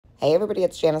Hey everybody,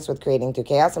 it's Janice with Creating Through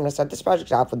Chaos. I'm going to start this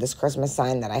project off with this Christmas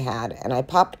sign that I had. And I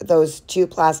popped those 2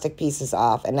 plastic pieces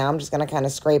off. And now I'm just going to kind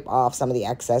of scrape off some of the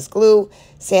excess glue,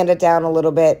 sand it down a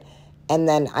little bit. And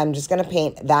then I'm just going to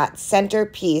paint that center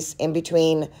piece in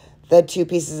between the 2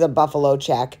 pieces of buffalo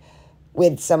check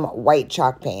with some white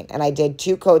chalk paint. And I did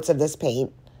 2 coats of this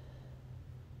paint,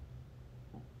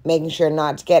 making sure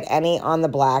not to get any on the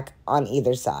black on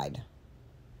either side.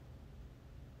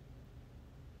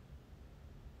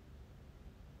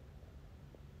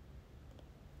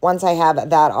 Once I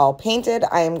have that all painted,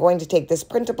 I am going to take this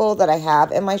printable that I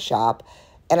have in my shop,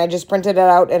 and I just printed it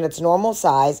out in its normal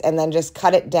size and then just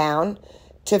cut it down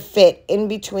to fit in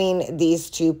between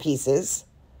these 2 pieces.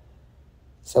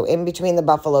 So in between the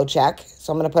buffalo check.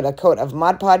 So I'm going to put a coat of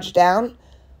Mod Podge down,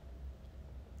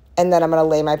 and then I'm going to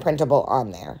lay my printable on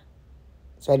there.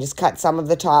 So I just cut some of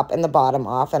the top and the bottom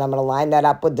off, and I'm going to line that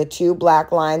up with the 2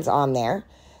 black lines on there.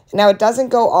 Now, it doesn't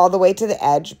go all the way to the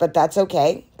edge, but that's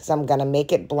okay because I'm going to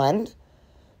make it blend.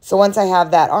 So once I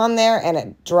have that on there and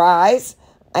it dries,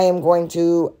 I am going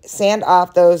to sand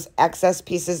off those excess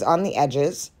pieces on the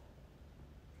edges.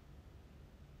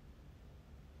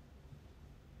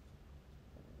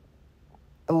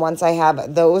 And once I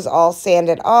have those all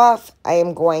sanded off, I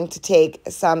am going to take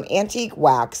some antique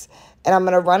wax and I'm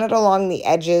going to run it along the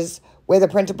edges where the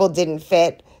printable didn't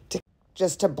fit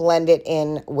just to blend it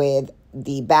in with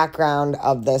the background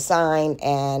of the sign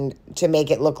and to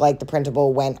make it look like the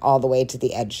printable went all the way to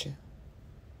the edge.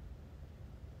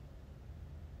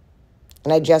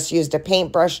 And I just used a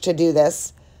paintbrush to do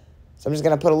this. So I'm just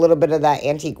going to put a little bit of that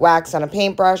antique wax on a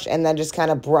paintbrush and then just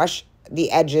kind of brush the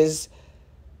edges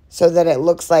so that it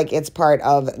looks like it's part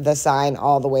of the sign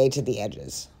all the way to the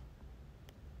edges.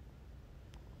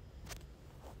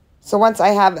 So once I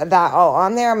have that all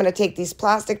on there, I'm going to take these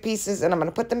plastic pieces and I'm going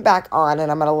to put them back on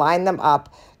and I'm going to line them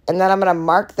up. And then I'm going to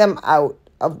mark them out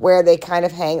of where they kind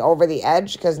of hang over the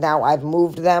edge because now I've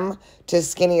moved them to a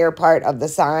skinnier part of the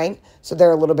sign. So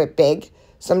they're a little bit big.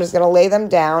 So I'm just going to lay them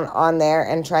down on there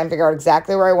and try and figure out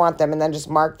exactly where I want them and then just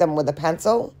mark them with a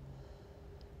pencil.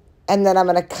 And then I'm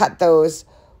going to cut those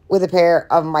with a pair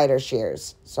of miter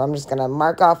shears. So I'm just going to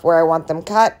mark off where I want them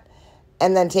cut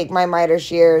and then take my miter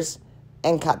shears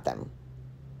and cut them.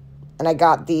 And I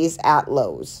got these at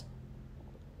Lowe's.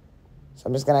 So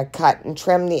I'm just going to cut and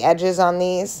trim the edges on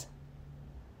these.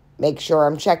 Make sure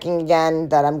I'm checking again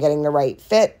that I'm getting the right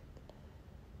fit.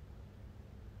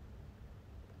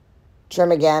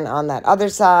 Trim again on that other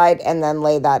side and then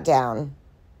lay that down.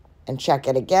 And check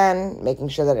it again, making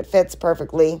sure that it fits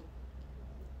perfectly.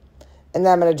 And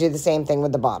then I'm going to do the same thing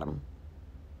with the bottom.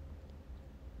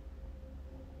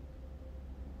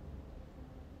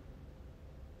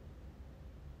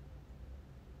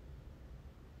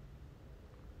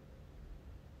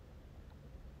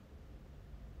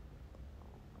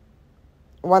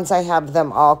 Once I have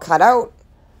them all cut out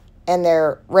and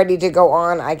they're ready to go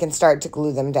on, I can start to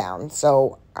glue them down.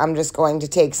 So I'm just going to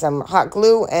take some hot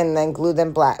glue and then glue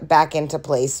them back into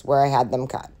place where I had them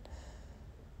cut.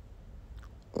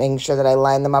 Making sure that I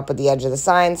line them up with the edge of the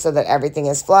sign so that everything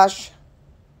is flush.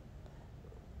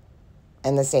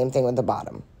 And the same thing with the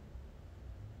bottom.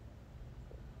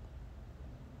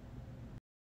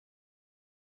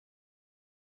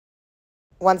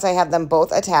 Once I have them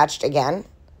both attached again,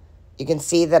 you can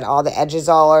see that all the edges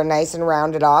all are nice and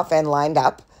rounded off and lined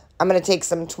up. I'm going to take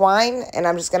some twine and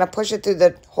I'm just going to push it through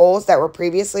the holes that were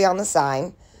previously on the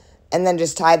sign and then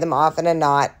just tie them off in a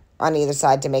knot on either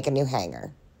side to make a new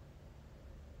hanger.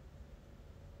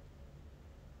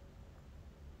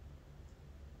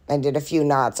 I did a few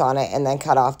knots on it and then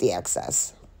cut off the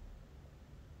excess.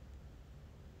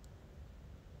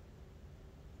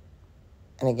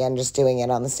 And again, just doing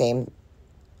it on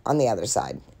the other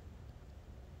side.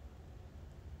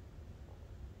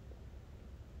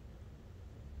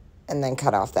 And then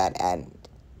cut off that end.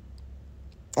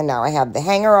 And now I have the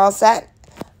hanger all set.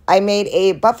 I made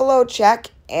a buffalo check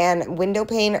and window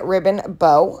pane ribbon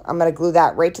bow. I'm going to glue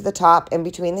that right to the top in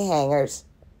between the hangers.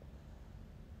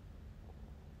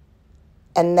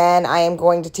 And then I am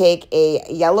going to take a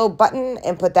yellow button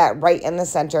and put that right in the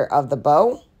center of the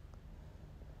bow.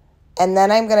 And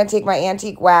then I'm going to take my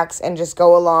antique wax and just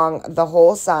go along the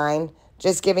whole sign,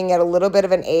 just giving it a little bit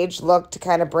of an aged look to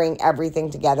kind of bring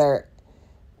everything together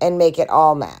and make it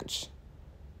all match.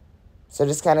 So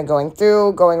just kind of going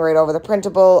through, going right over the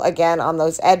printable, again on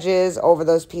those edges, over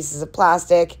those pieces of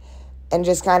plastic, and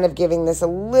just kind of giving this a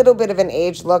little bit of an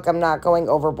aged look. I'm not going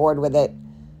overboard with it.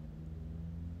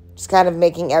 Just kind of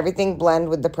making everything blend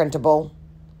with the printable.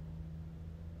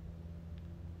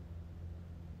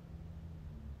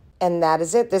 And that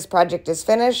is it. This project is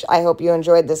finished. I hope you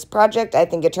enjoyed this project. I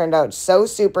think it turned out so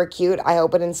super cute. I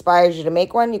hope it inspires you to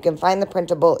make one. You can find the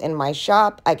printable in my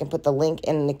shop. I can put the link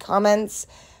in the comments.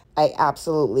 I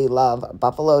absolutely love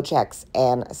buffalo checks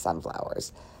and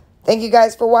sunflowers. Thank you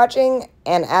guys for watching.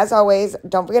 And as always,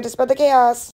 don't forget to spread the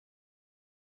chaos.